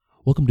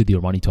Welcome to the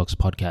Ormani Talks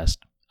podcast.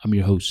 I'm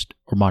your host,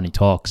 Ormani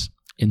Talks.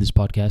 In this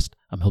podcast,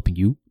 I'm helping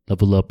you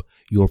level up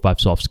your 5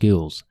 soft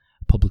skills: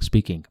 public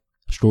speaking,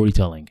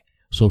 storytelling,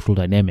 social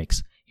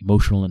dynamics,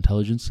 emotional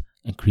intelligence,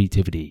 and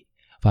creativity.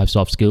 5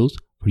 soft skills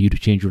for you to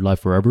change your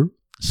life forever,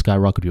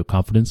 skyrocket your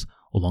confidence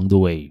along the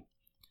way.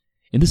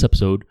 In this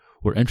episode,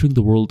 we're entering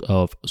the world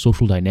of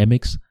social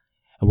dynamics,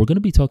 and we're going to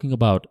be talking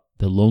about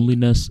the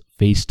loneliness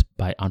faced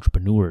by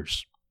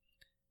entrepreneurs.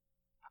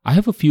 I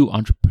have a few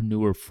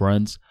entrepreneur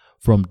friends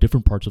from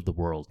different parts of the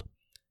world.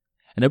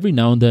 And every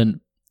now and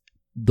then,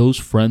 those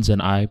friends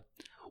and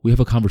we have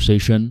a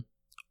conversation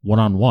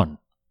one-on-one.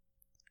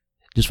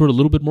 Just for a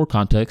little bit more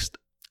context,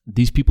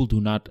 these people do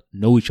not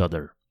know each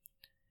other.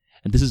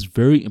 And this is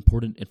very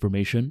important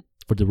information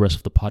for the rest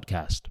of the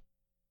podcast.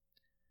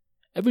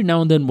 Every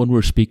now and then when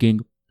we're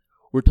speaking,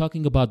 we're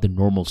talking about the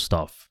normal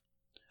stuff.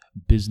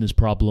 Business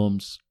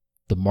problems,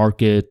 the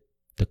market,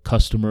 the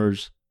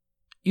customers,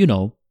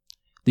 the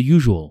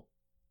usual.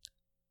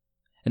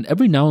 And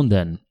every now and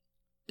then,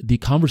 the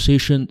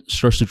conversation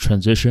starts to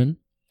transition,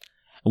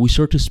 and we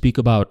start to speak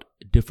about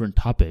different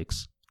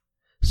topics,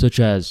 such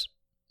as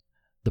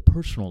the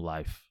personal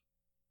life.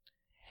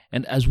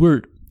 And as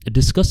we're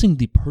discussing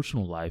the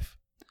personal life,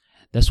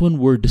 that's when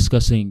we're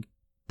discussing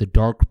the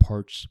dark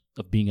parts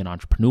of being an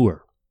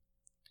entrepreneur.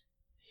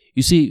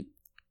 You see,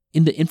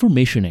 in the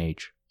information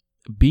age,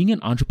 being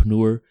an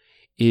entrepreneur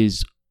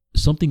is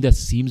something that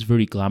seems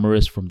very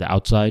glamorous from the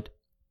outside.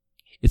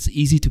 It's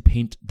easy to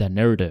paint that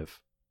narrative.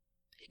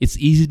 It's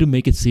easy to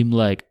make it seem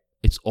like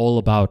it's all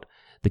about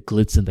the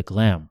glitz and the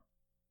glam.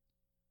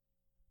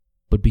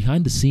 But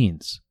behind the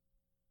scenes,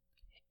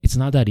 it's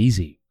not that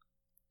easy.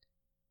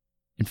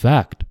 In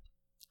fact,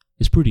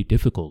 it's pretty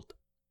difficult.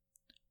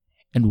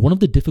 And one of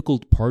the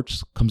difficult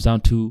parts comes down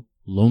to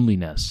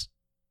loneliness.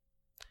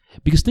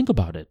 Because think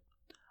about it.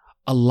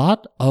 A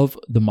lot of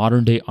the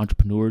modern day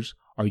entrepreneurs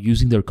are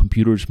using their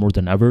computers more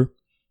than ever.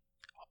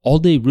 All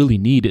they really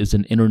need is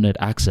an internet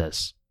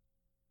access.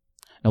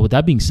 Now, with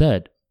that being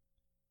said,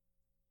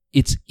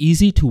 it's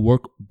easy to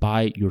work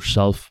by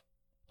yourself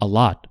a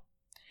lot,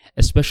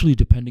 especially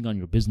depending on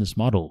your business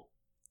model.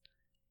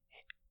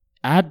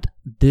 Add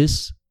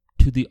this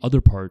to the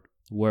other part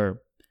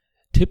where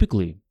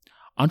typically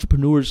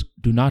entrepreneurs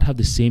do not have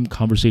the same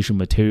conversation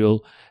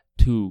material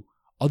to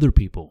other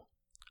people,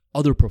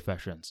 other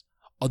professions,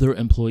 other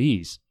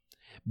employees,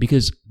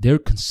 because they're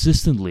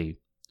consistently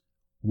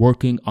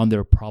working on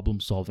their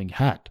problem-solving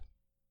hat.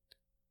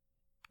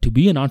 To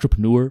be an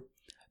entrepreneur,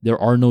 there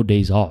are no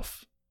days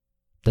off.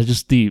 That's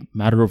just the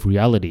matter of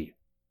reality.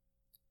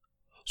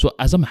 So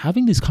as I'm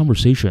having these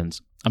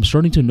conversations, I'm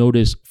starting to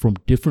notice from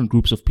different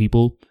groups of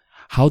people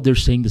how they're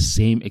saying the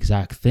same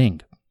exact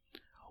thing.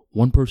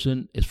 One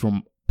person is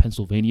from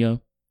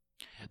Pennsylvania.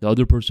 The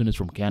other person is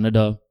from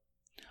Canada.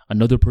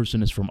 Another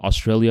person is from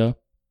Australia.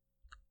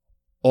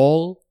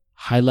 All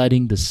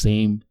highlighting the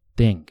same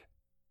thing.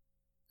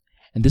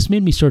 And this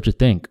made me start to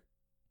think,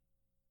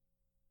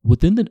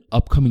 within the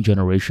upcoming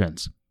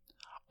generations,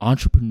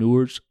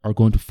 entrepreneurs are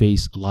going to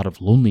face a lot of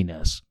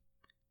loneliness.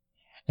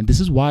 And this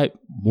is why,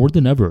 more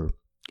than ever,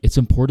 it's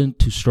important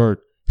to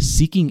start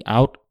seeking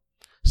out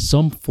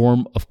some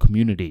form of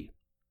community.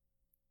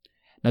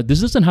 Now,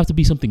 this doesn't have to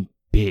be something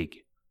big,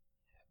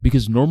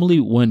 because normally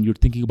when you're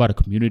thinking about a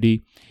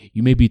community,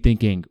 you may be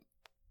thinking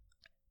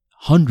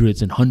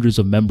hundreds and hundreds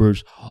of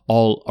members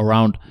all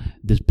around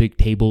this big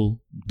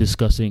table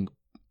discussing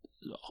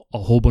a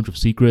whole bunch of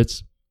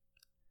secrets.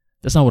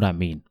 That's not what I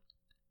mean.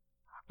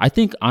 I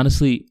think,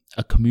 honestly,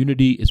 a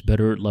community is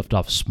better left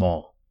off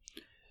small.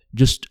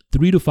 Just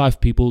 3 to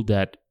 5 people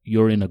that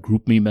you're in a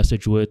GroupMe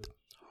message with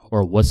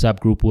or a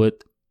WhatsApp group with,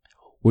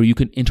 where you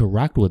can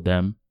interact with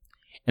them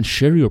and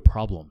share your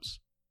problems.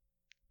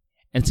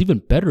 And it's even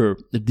better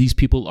if these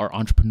people are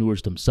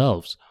entrepreneurs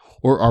themselves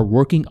or are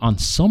working on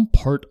some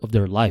part of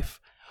their life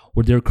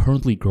where they're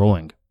currently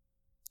growing.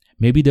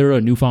 Maybe they're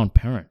a newfound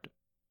parent.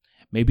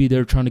 Maybe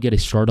they're trying to get a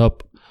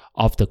startup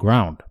off the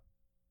ground.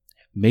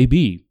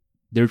 Maybe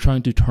they're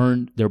trying to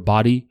turn their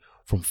body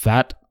from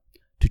fat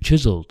to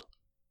chiseled.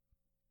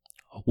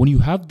 When you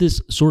have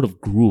this sort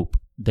of group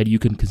that you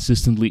can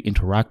consistently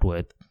interact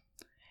with,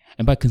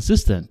 and by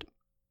consistent,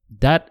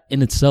 that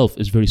in itself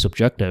is very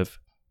subjective,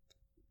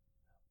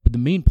 but the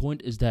main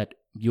point is that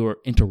you're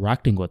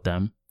interacting with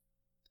them,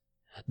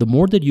 the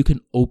more that you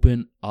can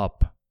open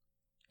up,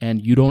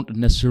 and you don't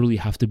necessarily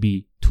have to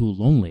be too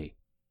lonely.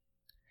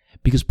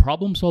 Because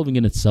problem solving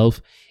in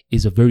itself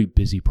is a very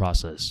busy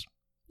process.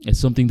 It's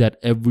something that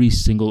every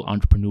single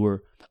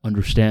entrepreneur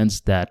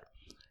understands that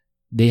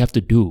they have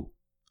to do.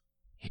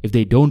 If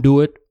they don't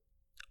do it,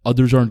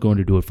 others aren't going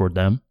to do it for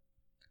them.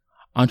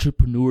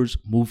 Entrepreneurs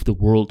move the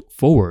world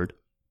forward,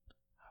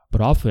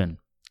 but often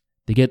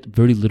they get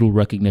very little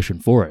recognition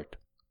for it.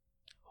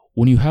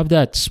 When you have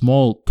that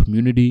small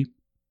community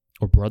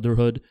or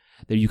brotherhood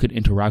that you can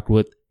interact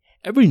with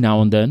every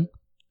now and then,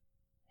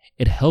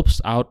 it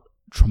helps out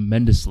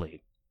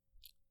tremendously.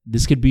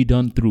 This could be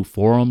done through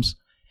forums.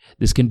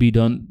 This can be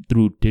done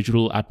through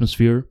digital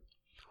atmosphere,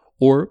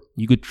 or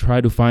you could try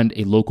to find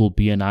a local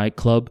BNI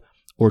club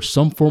or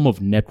some form of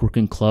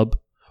networking club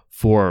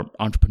for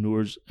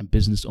entrepreneurs and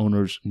business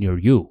owners near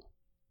you.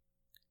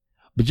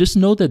 But just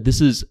know that this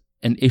is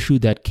an issue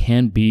that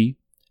can be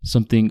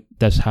something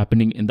that's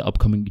happening in the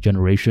upcoming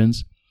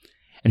generations.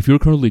 And if you're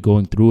currently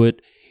going through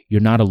it,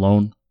 you're not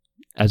alone.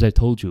 As I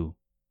told you,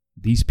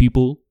 these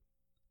people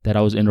that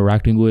I was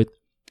interacting with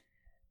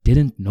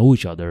didn't know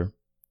each other.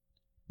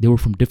 They were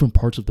from different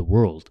parts of the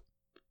world,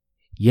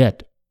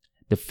 yet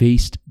they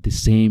faced the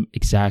same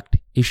exact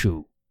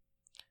issue.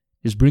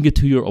 Just bring it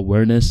to your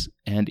awareness,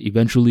 and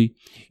eventually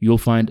you'll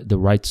find the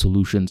right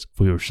solutions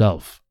for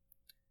yourself.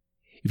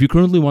 If you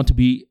currently want to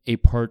be a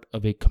part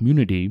of a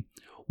community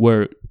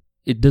where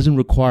it doesn't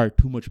require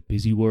too much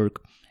busy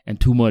work and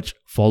too much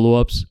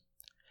follow-ups,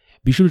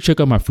 be sure to check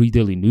out my free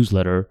daily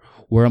newsletter,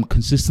 where I'm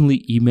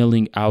consistently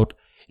emailing out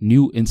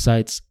new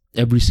insights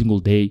every single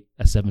day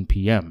at 7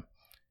 p.m.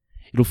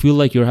 It'll feel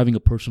like you're having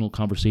a personal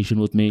conversation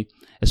with me,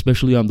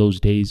 especially on those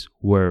days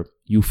where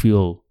you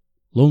feel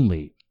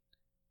lonely.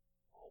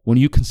 When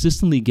you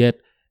consistently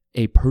get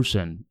a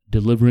person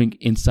delivering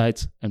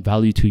insights and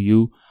value to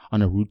you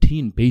on a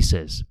routine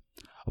basis,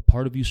 a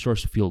part of you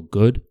starts to feel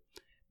good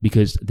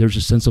because there's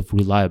a sense of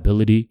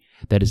reliability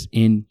that is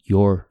in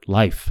your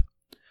life.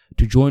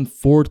 To join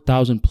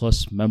 4,000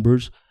 plus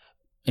members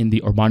in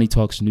the Armani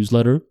Talks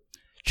newsletter,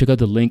 check out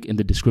the link in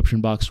the description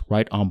box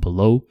right on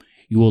below.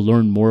 You will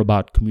learn more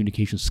about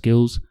communication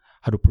skills,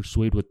 how to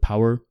persuade with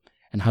power,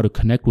 and how to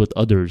connect with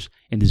others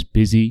in this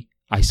busy,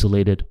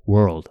 isolated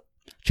world.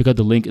 Check out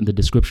the link in the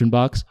description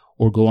box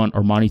or go on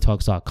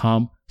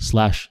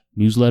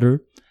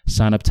armanitalks.com/newsletter.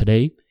 Sign up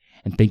today,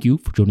 and thank you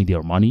for joining the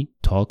Armani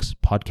Talks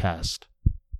podcast.